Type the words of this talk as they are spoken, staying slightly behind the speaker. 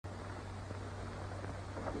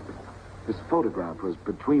This photograph was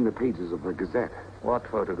between the pages of the Gazette. What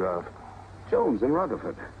photograph? Jones and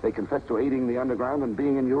Rutherford. They confessed to aiding the underground and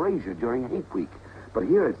being in Eurasia during Hate Week. But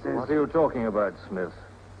here it says... What are you talking about, Smith?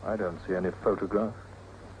 I don't see any photograph.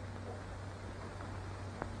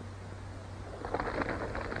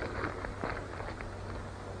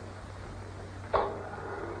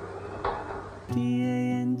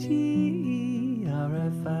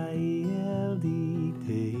 Dangerfield,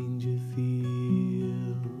 Dangerfield.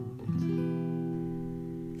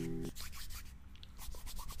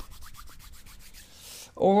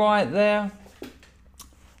 All right, there.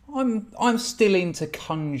 I'm still into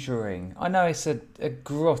conjuring. I know it's a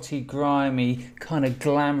grotty, grimy, kind of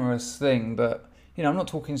glamorous thing, but you know, I'm not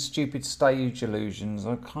talking stupid stage illusions.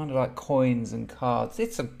 I kind of like coins and cards.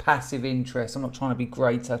 It's a passive interest. I'm not trying to be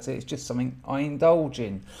great at it. It's just something I indulge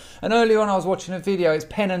in. And earlier on I was watching a video. It's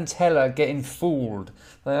Penn and Teller getting fooled.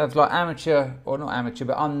 They have like amateur, or not amateur,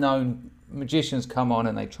 but unknown magicians come on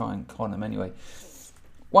and they try and con them anyway.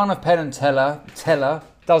 One of Penn and Teller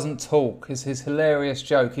doesn't talk. Is his hilarious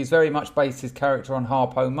joke. He's very much based his character on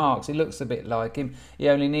Harpo Marx. He looks a bit like him. He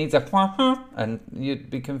only needs a and you'd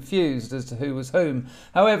be confused as to who was whom.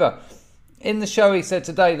 However, in the show he said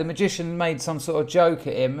today, the magician made some sort of joke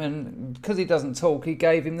at him, and because he doesn't talk, he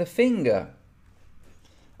gave him the finger.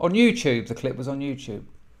 On YouTube, the clip was on YouTube.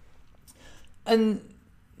 And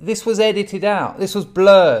this was edited out. This was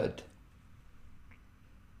blurred.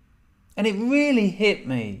 And it really hit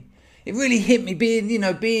me. It really hit me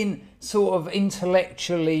being sort of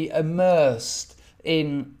intellectually immersed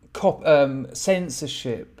in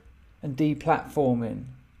censorship and deplatforming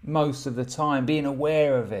most of the time, being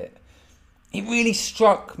aware of it. It really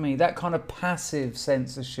struck me, that kind of passive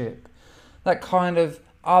censorship, that kind of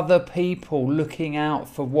other people looking out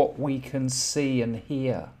for what we can see and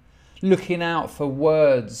hear, looking out for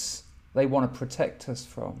words they want to protect us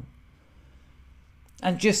from.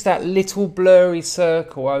 And just that little blurry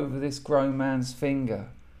circle over this grown man's finger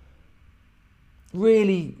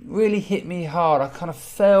really, really hit me hard. I kind of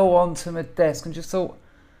fell onto my desk and just thought,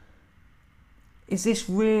 is this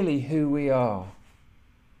really who we are?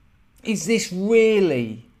 Is this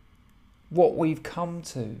really what we've come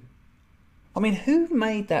to? I mean, who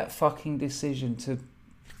made that fucking decision to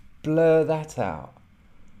blur that out?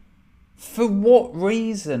 For what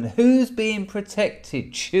reason? Who's being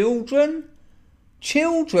protected? Children?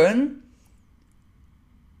 Children?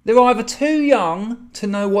 They're either too young to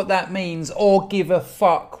know what that means or give a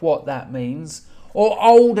fuck what that means, or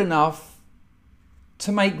old enough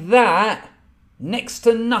to make that next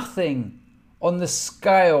to nothing on the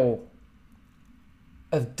scale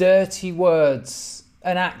of dirty words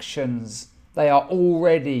and actions they are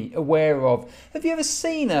already aware of. Have you ever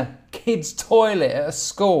seen a kid's toilet at a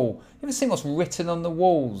school? You ever seen what's written on the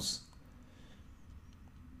walls?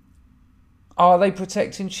 Are they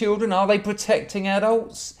protecting children? Are they protecting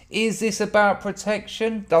adults? Is this about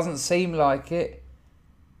protection? Doesn't seem like it.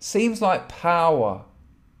 Seems like power.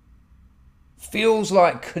 Feels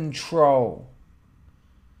like control.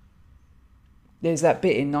 There's that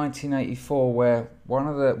bit in 1984 where one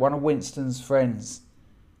of Winston's friends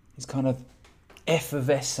is kind of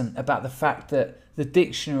effervescent about the fact that the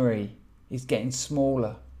dictionary is getting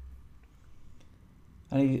smaller.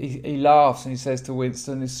 And he laughs and he says to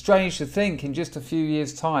Winston, it's strange to think in just a few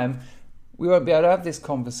years' time we won't be able to have this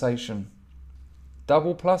conversation.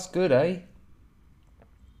 Double plus good, eh?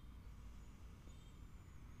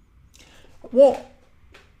 I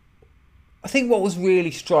think what was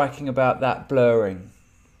really striking about that blurring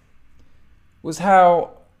was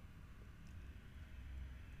how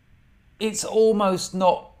it's almost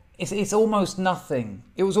nothing.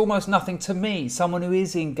 It was almost nothing to me, someone who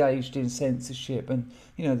is engaged in censorship and,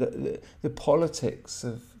 you know, the politics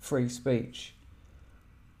of free speech.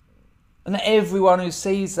 And that everyone who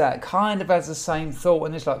sees that kind of has the same thought,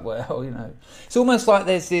 and it's like, well, you know, it's almost like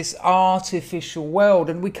there's this artificial world,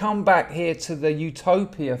 and we come back here to the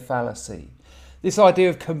utopia fallacy, this idea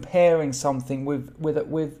of comparing something with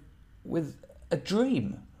a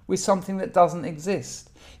dream, with something that doesn't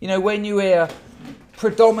exist. You know, when you hear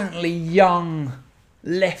predominantly young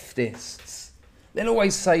leftists, they'll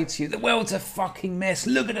always say to you, the world's a fucking mess,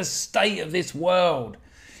 look at the state of this world.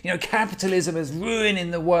 You know, capitalism is ruining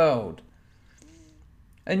the world.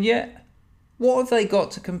 And yet, what have they got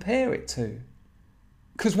to compare it to?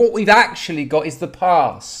 Because what we've actually got is the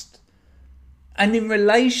past. And in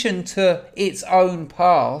relation to its own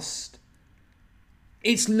past,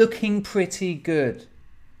 it's looking pretty good.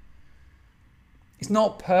 It's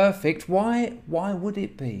not perfect. Why would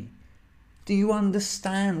it be? Do you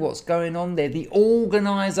understand what's going on there? The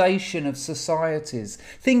organisation of societies.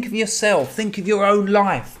 Think of yourself. Think of your own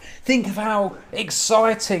life. Think of how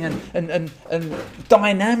exciting and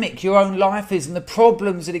dynamic your own life is, and the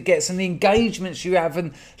problems that it gets, and the engagements you have,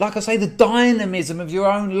 and, like I say, the dynamism of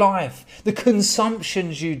your own life, the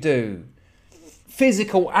consumptions you do.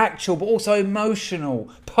 Physical, actual, but also emotional,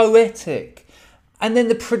 poetic. And then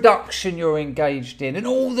the production you're engaged in, and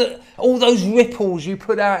all those ripples you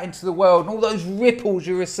put out into the world, and all those ripples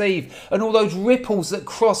you receive, and all those ripples that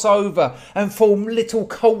cross over and form little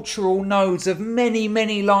cultural nodes of many,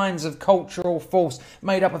 many lines of cultural force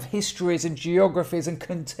made up of histories and geographies and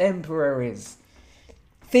contemporaries.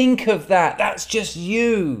 Think of that. That's just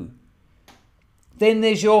you. Then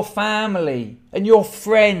there's your family and your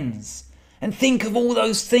friends. And think of all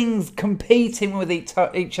those things competing with each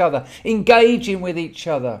other, engaging with each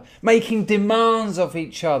other, making demands of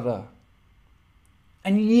each other,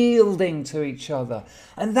 and yielding to each other.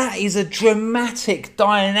 And that is a dramatic,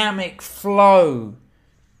 dynamic flow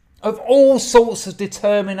of all sorts of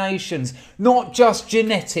determinations, not just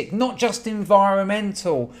genetic, not just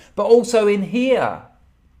environmental, but also in here,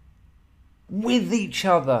 with each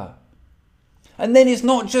other. And then it's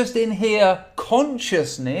not just in here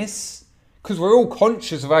consciousness, because we're all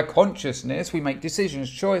conscious of our consciousness. We make decisions,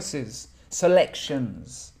 choices,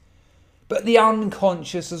 selections. But the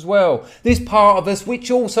unconscious as well. This part of us which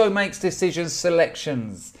also makes decisions,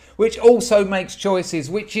 selections, which also makes choices,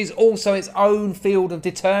 which is also its own field of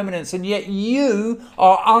determinants. And yet you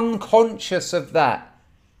are unconscious of that.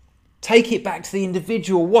 Take it back to the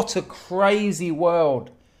individual. What a crazy world.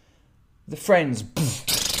 The friends,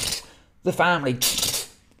 the family,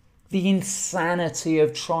 the insanity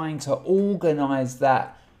of trying to organise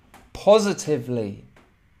that positively.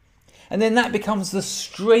 And then that becomes the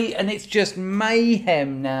street, and it's just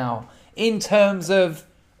mayhem now in terms of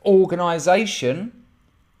organisation,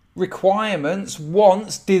 requirements,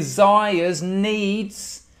 wants, desires,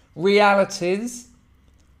 needs, realities,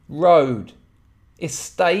 road,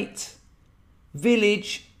 estate,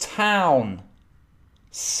 village, town,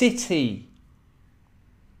 city,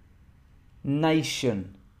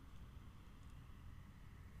 nation,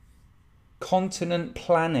 continent,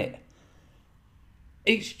 planet.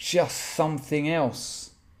 It's just something else.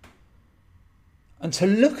 And to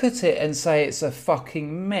look at it and say it's a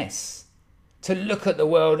fucking mess, to look at the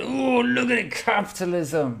world, oh, look at it,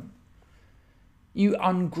 capitalism. You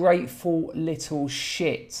ungrateful little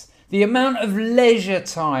shit. The amount of leisure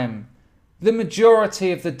time the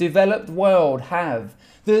majority of the developed world have,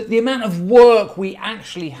 the amount of work we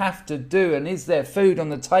actually have to do, and is there food on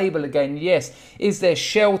the table again? Yes. Is there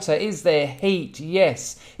shelter? Is there heat?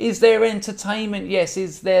 Yes. Is there entertainment? Yes.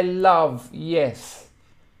 Is there love? Yes.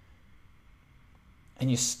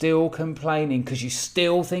 And you're still complaining because you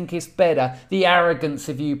still think it's better. The arrogance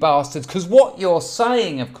of you bastards. Because what you're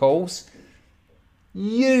saying, of course,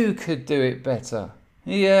 you could do it better.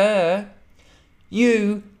 Yeah.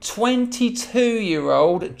 You,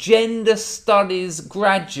 22-year-old gender studies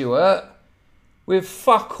graduate with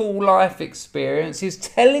fuck all life experience, is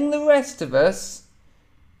telling the rest of us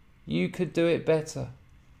you could do it better.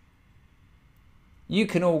 You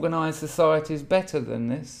can organise societies better than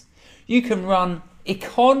this. You can run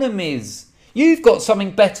economies. You've got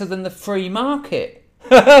something better than the free market.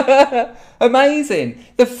 Amazing.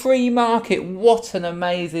 The free market, what an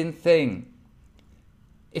amazing thing.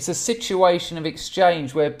 It's a situation of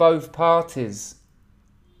exchange where both parties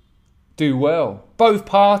do well. Both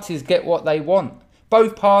parties get what they want.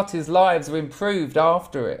 Both parties' lives are improved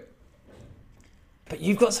after it. But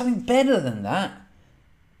you've got something better than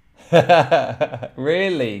that.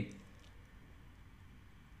 Really?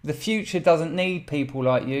 The future doesn't need people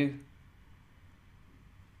like you.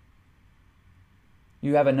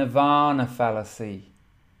 You have a nirvana fallacy.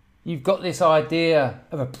 You've got this idea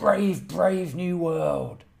of a brave, brave new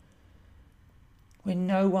world where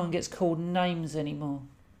no one gets called names anymore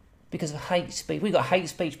because of hate speech. We've got hate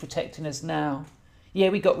speech protecting us now. Yeah,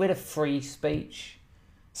 we got rid of free speech.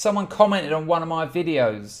 Someone commented on one of my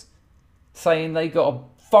videos saying they got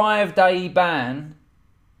a 5-day ban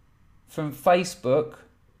from Facebook.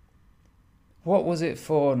 What was it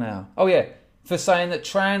for now? Oh yeah, for saying that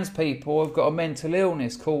trans people have got a mental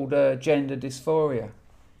illness called gender dysphoria.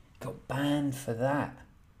 Got banned for that.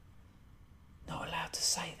 Not allowed to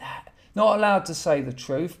say that. Not allowed to say the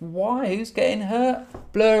truth. Why? Who's getting hurt?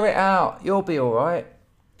 Blur it out. You'll be all right.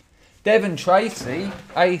 Devon Tracy,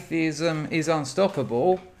 Atheism is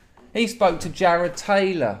Unstoppable. He spoke to Jared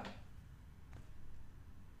Taylor.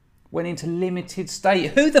 Went into limited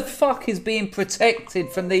state. Who the fuck is being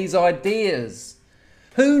protected from these ideas?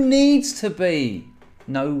 Who needs to be?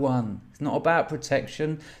 No one. It's not about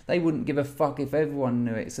protection. They wouldn't give a fuck if everyone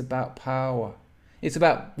knew it. It's about power. It's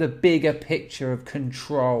about the bigger picture of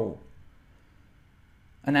control.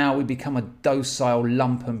 And how we become a docile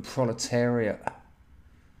lumpen proletariat.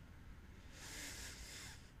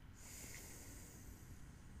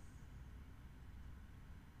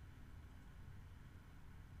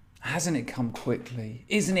 Hasn't it come quickly?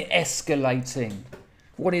 Isn't it escalating?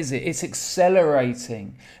 What is it? It's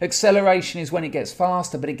accelerating. Acceleration is when it gets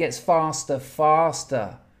faster, but it gets faster,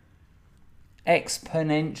 faster.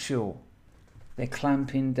 Exponential. They're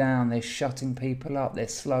clamping down. They're shutting people up. They're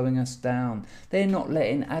slowing us down. They're not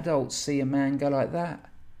letting adults see a man go like that.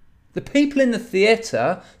 The people in the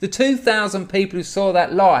theatre, the 2,000 people who saw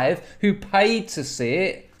that live, who paid to see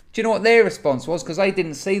it, do you know what their response was? Because they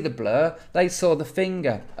didn't see the blur. They saw the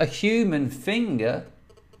finger. A human finger.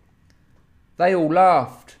 They all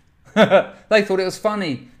laughed. They thought it was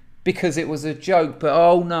funny because it was a joke. But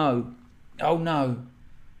oh no. Oh no.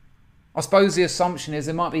 I suppose the assumption is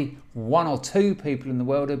there might be 1 or 2 people in the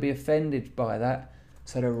world who'll be offended by that.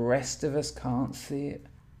 So the rest of us can't see it.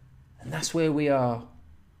 And that's where we are.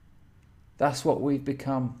 That's what we've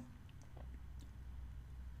become.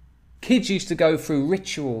 Kids used to go through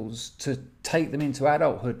rituals to take them into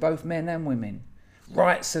adulthood, both men and women.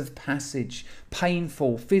 Rites of passage,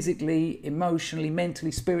 painful, physically, emotionally,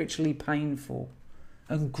 mentally, spiritually painful.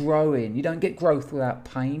 And growing. You don't get growth without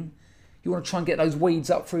pain. You want to try and get those weeds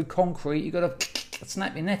up through concrete, you've got to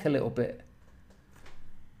snap your neck a little bit.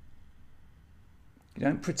 You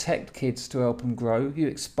don't protect kids to help them grow, you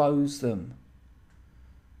expose them.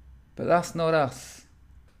 But that's not us.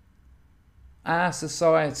 Our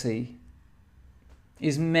society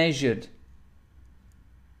is measured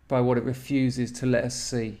by what it refuses to let us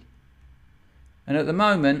see. And at the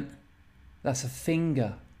moment, that's a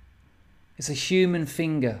finger. It's a human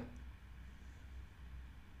finger.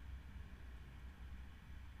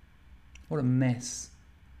 What a mess.